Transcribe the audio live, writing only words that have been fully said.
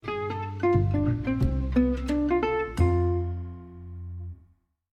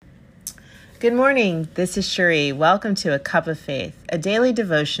Good morning. This is Cherie. Welcome to A Cup of Faith, a daily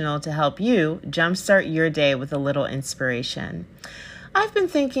devotional to help you jumpstart your day with a little inspiration. I've been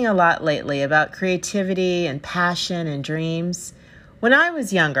thinking a lot lately about creativity and passion and dreams. When I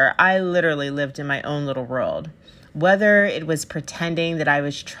was younger, I literally lived in my own little world. Whether it was pretending that I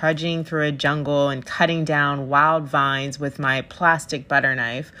was trudging through a jungle and cutting down wild vines with my plastic butter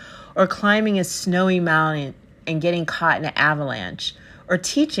knife, or climbing a snowy mountain and getting caught in an avalanche, or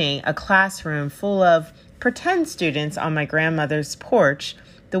teaching a classroom full of pretend students on my grandmother's porch,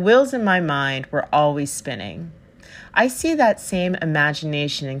 the wheels in my mind were always spinning. I see that same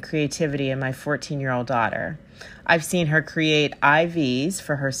imagination and creativity in my 14-year-old daughter. I've seen her create IVs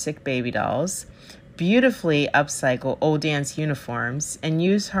for her sick baby dolls, beautifully upcycle old dance uniforms, and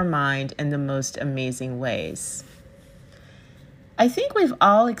use her mind in the most amazing ways. I think we've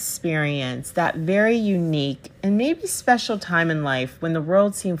all experienced that very unique and maybe special time in life when the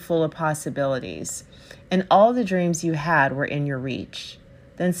world seemed full of possibilities and all the dreams you had were in your reach.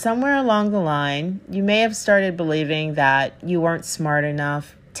 Then somewhere along the line, you may have started believing that you weren't smart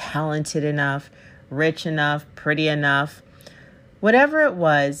enough, talented enough, rich enough, pretty enough. Whatever it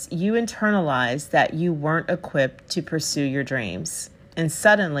was, you internalized that you weren't equipped to pursue your dreams, and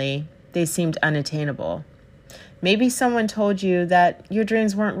suddenly they seemed unattainable. Maybe someone told you that your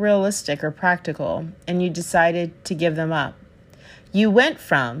dreams weren't realistic or practical, and you decided to give them up. You went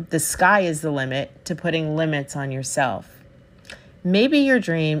from the sky is the limit to putting limits on yourself. Maybe your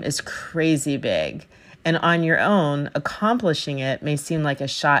dream is crazy big, and on your own, accomplishing it may seem like a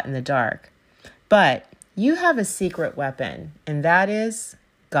shot in the dark. But you have a secret weapon, and that is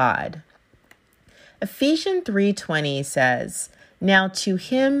God. Ephesians 3:20 says, "Now to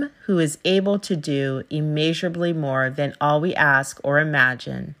him who is able to do immeasurably more than all we ask or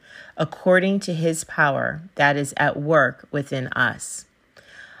imagine, according to his power that is at work within us."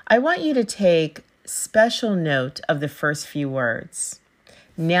 I want you to take special note of the first few words.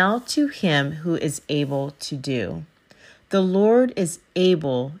 Now to him who is able to do. The Lord is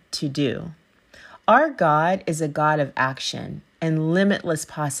able to do. Our God is a God of action and limitless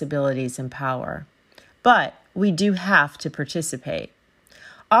possibilities and power. But we do have to participate.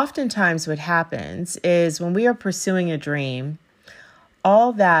 Oftentimes what happens is when we are pursuing a dream,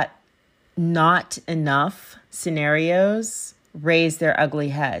 all that not enough scenarios raise their ugly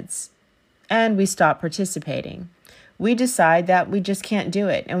heads and we stop participating. We decide that we just can't do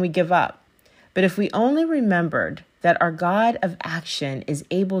it and we give up. But if we only remembered that our God of action is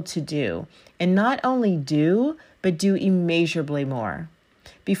able to do, and not only do, but do immeasurably more.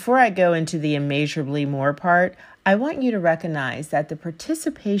 Before I go into the immeasurably more part, I want you to recognize that the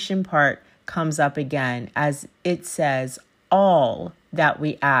participation part comes up again as it says, all that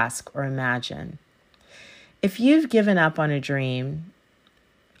we ask or imagine. If you've given up on a dream,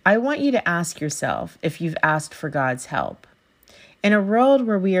 I want you to ask yourself if you've asked for God's help. In a world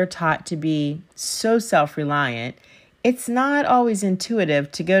where we are taught to be so self-reliant, it's not always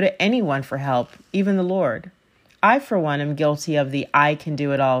intuitive to go to anyone for help, even the Lord. I, for one, am guilty of the I can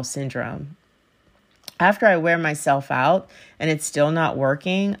do it all syndrome. After I wear myself out and it's still not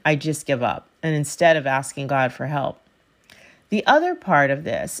working, I just give up, and instead of asking God for help. The other part of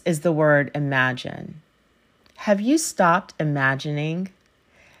this is the word imagine. Have you stopped imagining?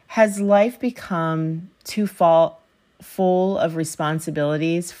 Has life become too full of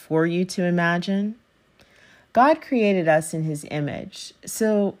responsibilities for you to imagine? God created us in his image,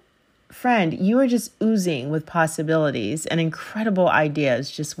 so friend, you are just oozing with possibilities and incredible ideas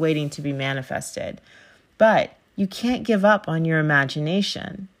just waiting to be manifested. But you can't give up on your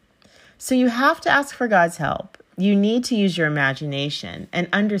imagination. So you have to ask for God's help. You need to use your imagination and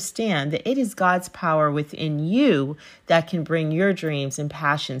understand that it is God's power within you that can bring your dreams and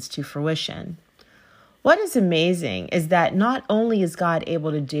passions to fruition. What is amazing is that not only is God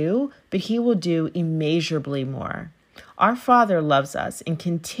able to do, but he will do immeasurably more. Our Father loves us and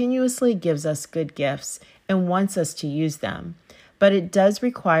continuously gives us good gifts and wants us to use them. But it does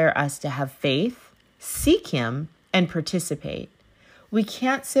require us to have faith, seek him, and participate. We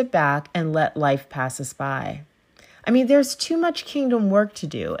can't sit back and let life pass us by. I mean, there's too much kingdom work to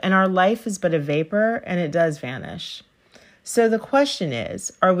do, and our life is but a vapor, and it does vanish. So the question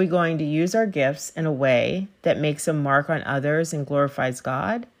is, are we going to use our gifts in a way that makes a mark on others and glorifies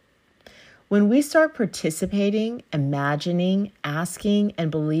God? When we start participating, imagining, asking, and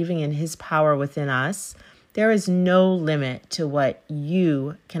believing in his power within us, there is no limit to what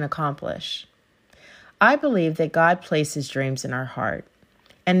you can accomplish. I believe that God places dreams in our heart,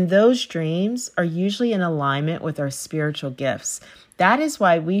 and those dreams are usually in alignment with our spiritual gifts. That is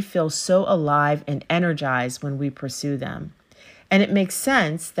why we feel so alive and energized when we pursue them. And it makes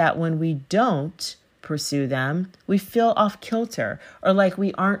sense that when we don't pursue them, we feel off kilter or like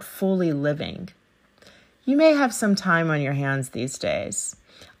we aren't fully living. You may have some time on your hands these days.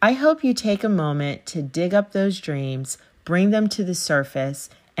 I hope you take a moment to dig up those dreams, bring them to the surface,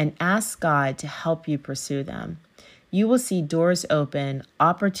 and ask God to help you pursue them. You will see doors open,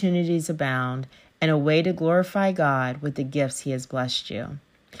 opportunities abound, and a way to glorify God with the gifts He has blessed you.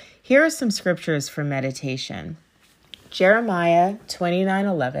 Here are some scriptures for meditation. Jeremiah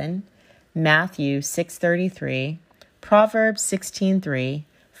 29:11, Matthew 6:33, Proverbs 16:3,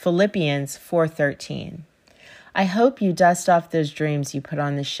 Philippians 4:13. I hope you dust off those dreams you put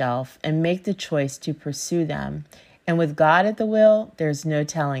on the shelf and make the choice to pursue them. And with God at the wheel, there's no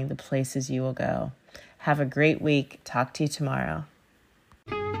telling the places you will go. Have a great week. Talk to you tomorrow.